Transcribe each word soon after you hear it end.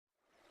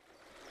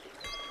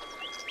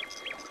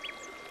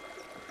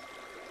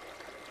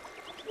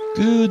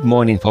Good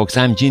morning, folks.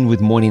 I'm Gene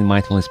with Morning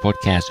Mindfulness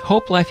Podcast.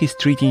 Hope life is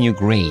treating you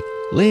great.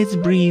 Let's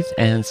breathe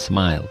and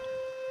smile.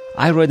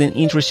 I read an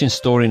interesting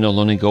story not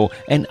long ago,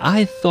 and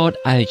I thought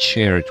I'd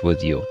share it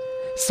with you.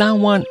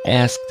 Someone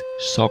asked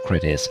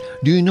Socrates,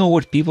 "Do you know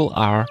what people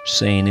are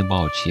saying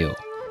about you?"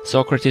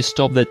 Socrates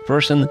stopped that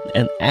person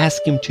and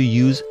asked him to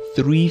use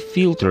 3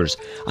 filters.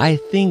 I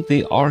think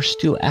they are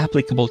still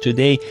applicable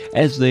today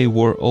as they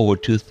were over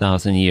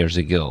 2,000 years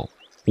ago.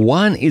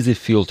 One is a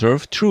filter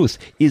of truth.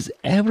 Is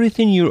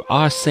everything you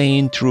are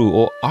saying true,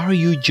 or are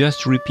you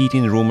just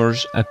repeating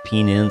rumors,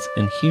 opinions,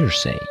 and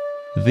hearsay?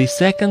 The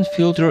second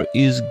filter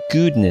is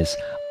goodness.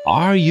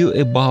 Are you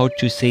about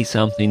to say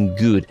something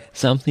good,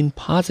 something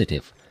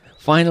positive?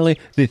 Finally,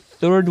 the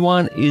third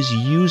one is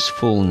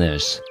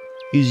usefulness.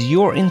 Is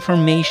your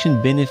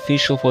information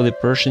beneficial for the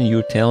person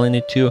you're telling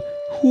it to?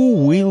 Who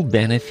will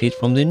benefit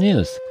from the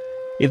news?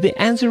 If the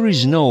answer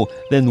is no,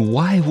 then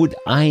why would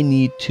I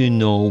need to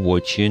know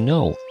what you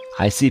know?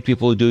 I see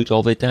people do it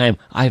all the time.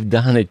 I've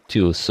done it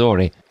too,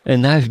 sorry.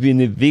 And I've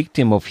been a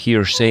victim of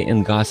hearsay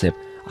and gossip.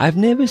 I've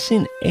never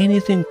seen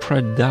anything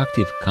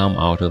productive come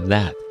out of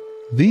that.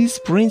 These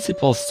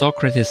principles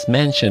Socrates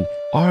mentioned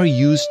are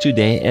used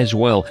today as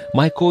well.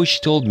 My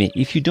coach told me,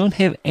 if you don't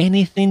have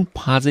anything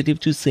positive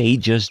to say,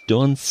 just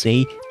don't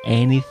say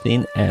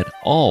anything at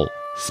all.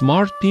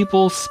 Smart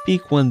people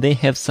speak when they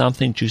have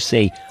something to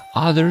say.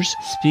 Others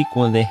speak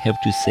when they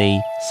have to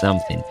say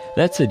something.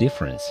 That's the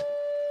difference.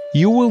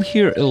 You will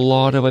hear a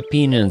lot of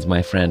opinions,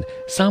 my friend.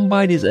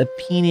 Somebody's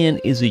opinion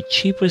is the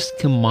cheapest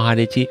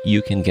commodity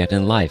you can get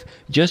in life.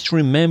 Just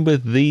remember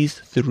these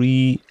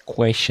 3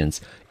 questions.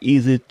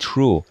 Is it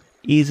true?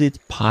 Is it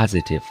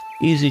positive?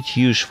 Is it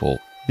useful?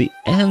 The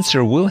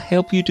answer will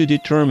help you to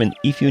determine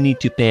if you need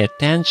to pay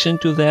attention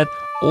to that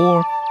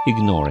or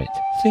ignore it.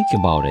 Think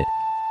about it.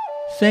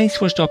 Thanks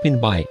for stopping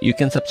by. You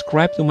can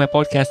subscribe to my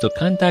podcast or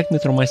contact me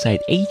through my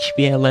site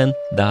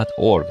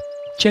hvln.org.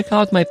 Check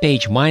out my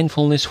page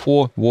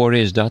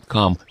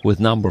mindfulness4warriors.com with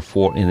number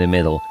 4 in the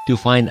middle to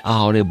find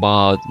out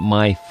about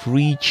my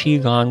free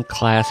Qigong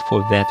class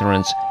for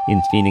veterans in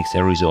Phoenix,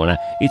 Arizona.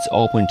 It's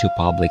open to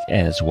public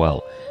as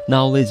well.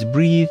 Now let's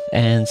breathe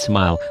and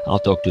smile. I'll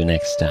talk to you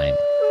next time.